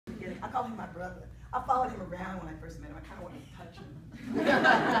call him my brother. I followed him around when I first met him. I kind of wanted to touch him.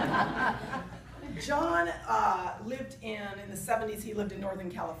 John lived in the 70s, he lived in Northern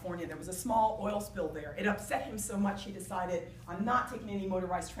California. There was a small oil spill there. It upset him so much he decided, I'm not taking any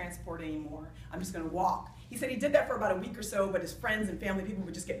motorized transport anymore. I'm just going to walk. He said he did that for about a week or so, but his friends and family people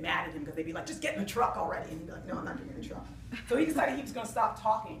would just get mad at him because they'd be like, just get in the truck already. And he'd be like, no, I'm not getting in the truck. So he decided he was going to stop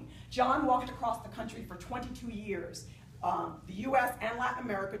talking. John walked across the country for 22 years. The US and Latin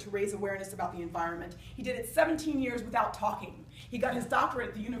America to raise awareness about the environment. He did it 17 years without talking. He got his doctorate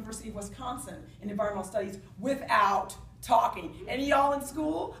at the University of Wisconsin in environmental studies without talking. Any y'all in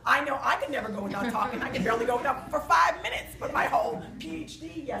school? I know I could never go without talking. I could barely go without for 5 minutes, but my whole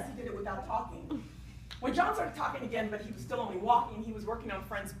PhD, yes, he did it without talking. When John started talking again, but he was still only walking, he was working on a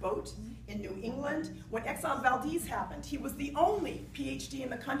friend's boat in New England. When Exxon Valdez happened, he was the only PhD in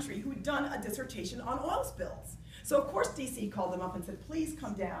the country who'd done a dissertation on oil spills. So of course DC called him up and said, please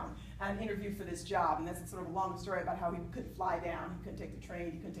come down and interview for this job. And that's sort of a long story about how he couldn't fly down, he couldn't take the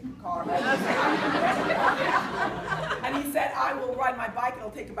train, he couldn't take the car. And he said, I will ride my bike, it'll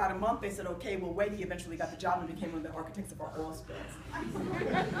take about a month. They said, okay, we'll wait. He eventually got the job and became one of the architects of our oil spills.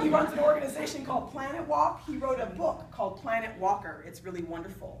 He runs an organization called Planet Walk. He wrote a book called Planet Walker. It's really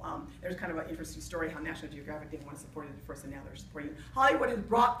wonderful. There's kind of an interesting story how National Geographic didn't want to support it at first and now they're supporting it. Hollywood has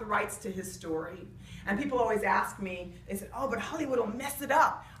brought the rights to his story. And people always ask me, they said, oh, but Hollywood will mess it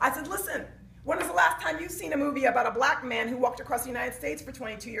up. I said, listen, when was the last time you've seen a movie about a black man who walked across the United States for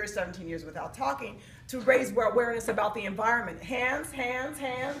 22 years, 17 years without talking to raise awareness about the environment? Hands, hands,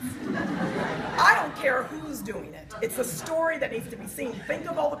 hands. I don't care who's doing it. It's a story that needs to be seen. Think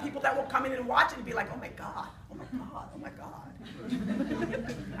of all the people that will come in and watch it and be like, oh my God, oh my God, oh my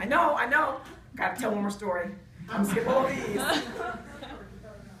God. I know. Gotta tell one more story. I'm gonna skip all of these.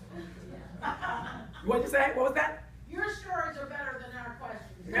 What'd you say? What was that? Your stories are better than our questions.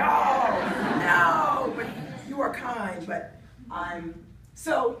 No, but you are kind, but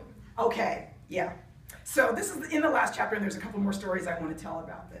okay, yeah. So this is in the last chapter, and there's a couple more stories I want to tell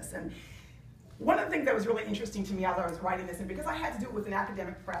about this. And one of the things that was really interesting to me as I was writing this, and because I had to do it with an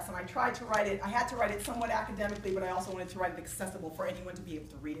academic press, and I tried to write it, I had to write it somewhat academically, but I also wanted to write it accessible for anyone to be able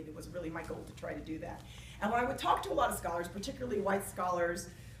to read it. It was really my goal to try to do that. And when I would talk to a lot of scholars, particularly white scholars,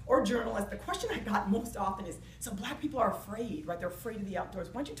 or journalists, the question I got most often is, so black people are afraid, right? They're afraid of the outdoors.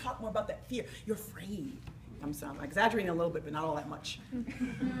 Why don't you talk more about that fear? You're afraid. I'm exaggerating a little bit, but not all that much.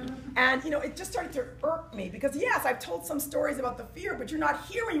 And it just started to irk me because yes, I've told some stories about the fear, but you're not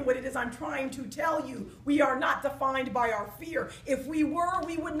hearing what it is I'm trying to tell you. We are not defined by our fear. If we were,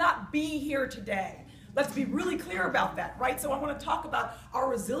 we would not be here today. Let's be really clear about that, right? So I want to talk about our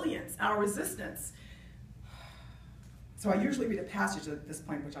resilience, our resistance. So I usually read a passage at this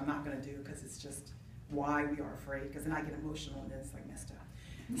point, which I'm not going to do because it's just why we are afraid, because then I get emotional and then it's like messed up.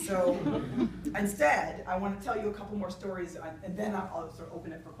 So instead, I want to tell you a couple more stories, and then I'll sort of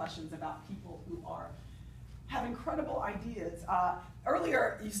open it for questions about people who have incredible ideas.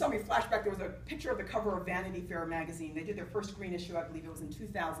 Earlier, you saw me flashback, there was a picture of the cover of Vanity Fair magazine. They did their first green issue, I believe it was in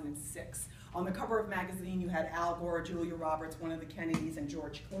 2006. On the cover of the magazine, you had Al Gore, Julia Roberts, one of the Kennedys, and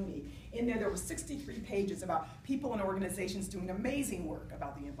George Clooney. In there were 63 pages about people and organizations doing amazing work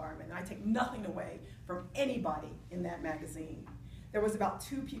about the environment. And I take nothing away from anybody in that magazine. There was about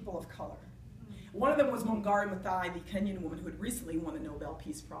 2 people of color. One of them was Wangari Maathai, the Kenyan woman who had recently won the Nobel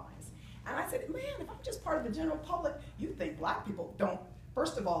Peace Prize. And I said, man, if I'm just part of the general public, you'd think black people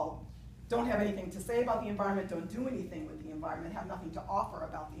first of all, don't have anything to say about the environment, don't do anything with the environment, have nothing to offer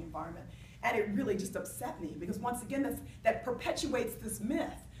about the environment. And it really just upset me because once again, that perpetuates this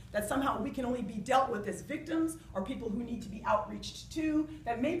myth that somehow we can only be dealt with as victims or people who need to be outreached to,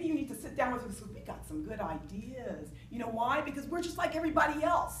 that maybe you need to sit down with us and say, we got some good ideas. You know why? Because we're just like everybody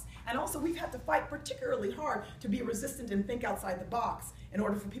else. And also we've had to fight particularly hard to be resistant and think outside the box in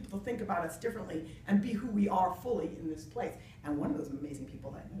order for people to think about us differently and be who we are fully in this place. And one of those amazing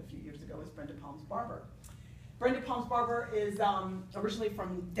people that I met a few years ago is Brenda Palms-Barber. Brenda Palms-Barber is originally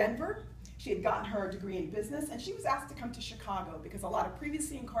from Denver. She had gotten her degree in business, and she was asked to come to Chicago because a lot of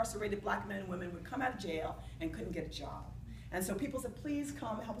previously incarcerated black men and women would come out of jail and couldn't get a job. And so people said, please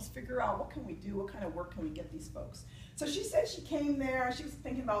come help us figure out what can we do, what kind of work can we get these folks. So she said she came there, she was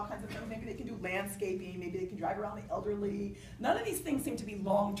thinking about all kinds of things. Maybe they can do landscaping, maybe they can drive around the elderly. None of these things seem to be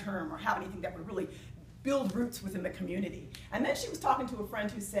long-term or have anything that would really build roots within the community. And then she was talking to a friend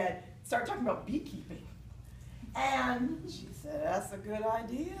who started talking about beekeeping. And she said, that's a good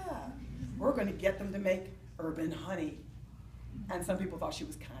idea. We're going to get them to make urban honey. And some people thought she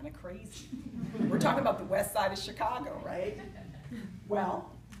was kind of crazy. We're talking about the west side of Chicago, right? Well,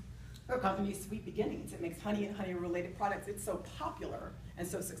 her company is Sweet Beginnings. It makes honey and honey-related products. It's so popular and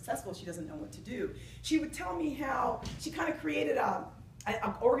so successful she doesn't know what to do. She would tell me how she kind of created an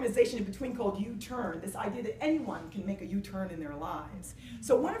organization in between called U-Turn, this idea that anyone can make a U-turn in their lives.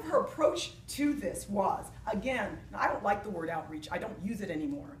 So one of her approach to this was, again, I don't like the word outreach, I don't use it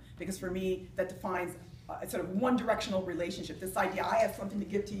anymore, because for me that defines a sort of one-directional relationship, this idea I have something to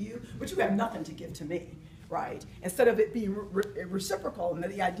give to you, but you have nothing to give to me, right? Instead of it being reciprocal, and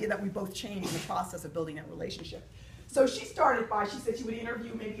the idea that we both change in the process of building that relationship. So she started by, she said she would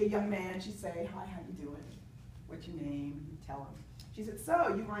interview maybe a young man, she'd say, hi, how you doing? What's your name? You'd tell him. She said,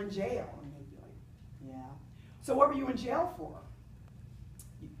 so you were in jail? And they'd be like, yeah. So what were you in jail for?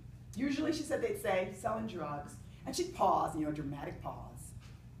 Usually, she said, they'd say, selling drugs. And she'd pause, a dramatic pause.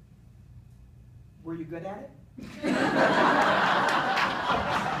 Were you good at it? And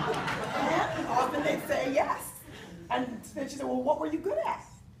often they'd say yes. And then she said, well, what were you good at?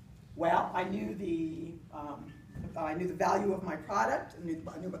 Well, I knew the value of my product, I knew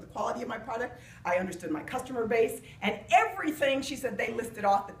about the quality of my product, I understood my customer base, and everything, she said, they listed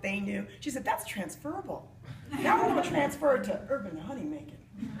off that they knew. She said, that's transferable. Now we're going to transfer it to urban honey making.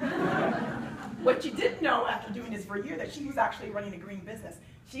 What she didn't know after doing this for a year, that she was actually running a green business.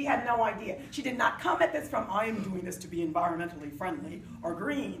 She had no idea. She did not come at this from, I am doing this to be environmentally friendly or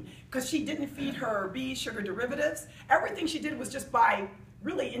green, because she didn't feed her bees sugar derivatives. Everything she did was just by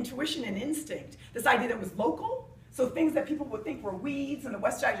really intuition and instinct. This idea that was local, so things that people would think were weeds in the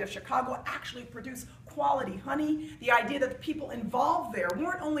west side of Chicago actually produce quality honey. The idea that the people involved there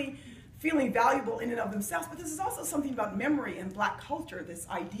weren't only feeling valuable in and of themselves, but this is also something about memory and black culture, this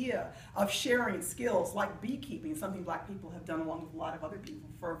idea of sharing skills like beekeeping, something black people have done along with a lot of other people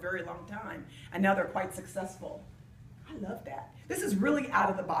for a very long time, and now they're quite successful. I love that. This is really out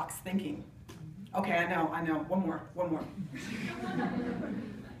of the box thinking. Okay, I know, one more.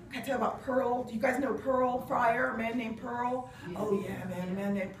 Can I tell you about Pearl? Do you guys know Pearl Fryer, a man named Pearl? Oh yeah, man, a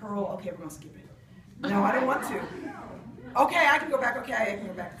man named Pearl. Okay, we're gonna skip it. No, I don't want to. Okay, I can go back. Okay, I can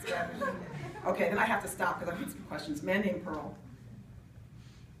go back. Okay, then I have to stop because I've got some questions. Man named Pearl.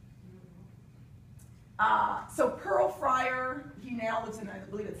 So Pearl Fryer, he now lives in, I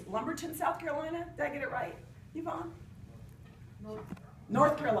believe it's Lumberton, South Carolina. Did I get it right, Yvonne?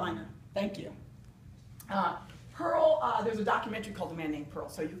 North Carolina. Thank you. Pearl, there's a documentary called A Man Named Pearl,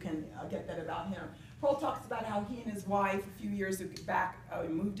 so you can get that about him. Pearl talks about how he and his wife, a few years back,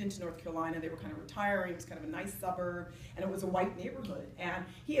 moved into North Carolina. They were kind of retiring. It was kind of a nice suburb, and it was a white neighborhood. And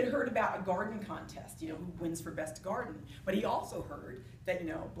he had heard about a garden contest, who wins for best garden. But he also heard that,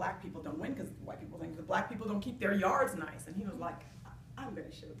 black people don't win because white people think that black people don't keep their yards nice. And he was like, I'm going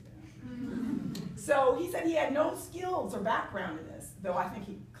to show them. So he said he had no skills or background in this, though I think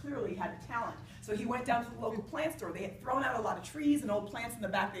he clearly had a talent. So he went down to the local plant store. They had thrown out a lot of trees and old plants in the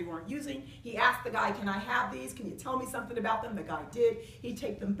back they weren't using. He asked the guy, can I have these? Can you tell me something about them? The guy did. He'd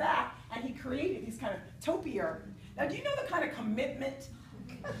take them back, and he created these kind of topiary. Now, do you know the kind of commitment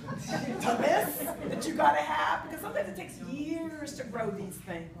to this that you got to have? Because sometimes it takes years to grow these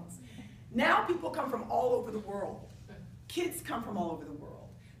things. Now people come from all over the world. Kids come from all over the world.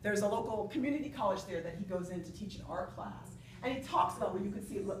 There's a local community college there that he goes in to teach an art class. And he talks about where you can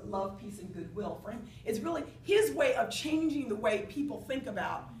see love, peace, and goodwill. For him, it's really his way of changing the way people think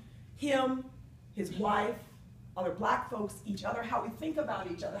about him, his wife, other black folks, each other, how we think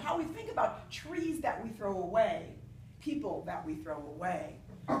about each other, how we think about trees that we throw away, people that we throw away,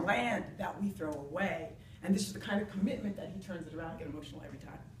 land that we throw away. And this is the kind of commitment that he turns it around. I get emotional every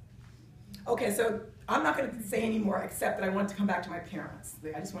time. Okay, so I'm not going to say any more except that I wanted to come back to my parents.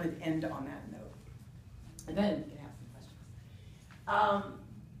 I just wanted to end on that note. And then you can have some questions.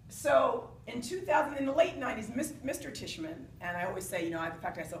 So in 2000, in the late 90s, Mr. Tishman, and I always say, the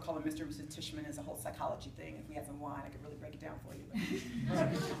fact I still call him Mr. and Mrs. Tishman is a whole psychology thing. If we had some wine, I could really break it down for you.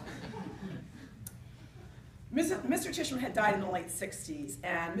 Mr. Tishman had died in the late 60s,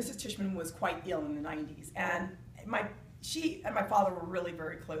 and Mrs. Tishman was quite ill in the 90s. And she and my father were really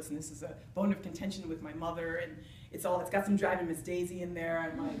very close, and this is a bone of contention with my mother, and it's got some Driving Miss Daisy in there,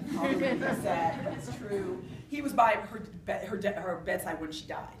 and my father would be sad, but it's true. He was by her bedside when she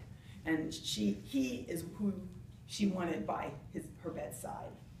died, and he is who she wanted by her bedside.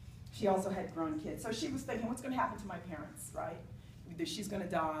 She also had grown kids, so she was thinking, what's going to happen to my parents, right? Either she's going to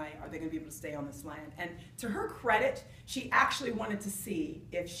die, are they going to be able to stay on this land? And to her credit, she actually wanted to see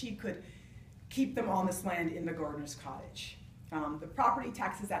if she could keep them on this land in the gardener's cottage. The property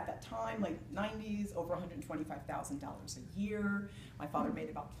taxes at that time, like 90s, over $125,000 a year. My father made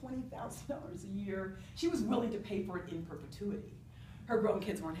about $20,000 a year. She was willing to pay for it in perpetuity. Her grown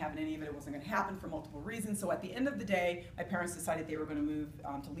kids weren't having any of it. It wasn't going to happen for multiple reasons. So at the end of the day, my parents decided they were going to move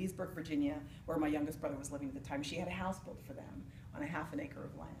to Leesburg, Virginia, where my youngest brother was living at the time. She had a house built for them on a half an acre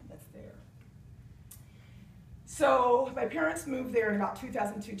of land that's there. So my parents moved there in about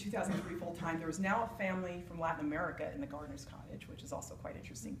 2002, 2003 full time. There was now a family from Latin America in the gardener's cottage, which is also quite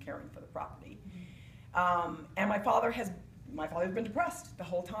interesting, caring for the property. And my father has been depressed the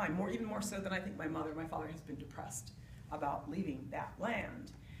whole time, even more so than I think my mother. My father has been depressed about leaving that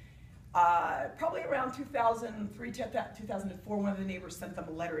land. Probably around 2003 to 2004, one of the neighbors sent them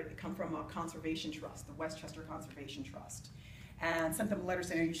a letter. It had come from a conservation trust, the Westchester Conservation Trust, and sent them a letter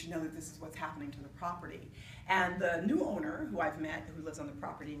saying, oh, you should know that this is what's happening to the property. And the new owner, who I've met, who lives on the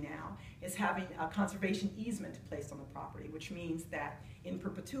property now, is having a conservation easement placed on the property, which means that in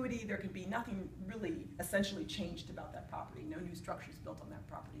perpetuity there can be nothing really essentially changed about that property, no new structures built on that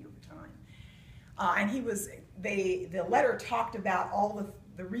property over time. And the letter talked about all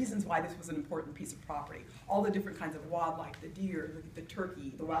the reasons why this was an important piece of property, all the different kinds of wildlife, the deer, the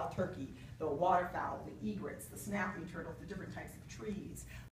turkey, the wild turkey, the waterfowl, the egrets, the snapping turtles, the different types of trees,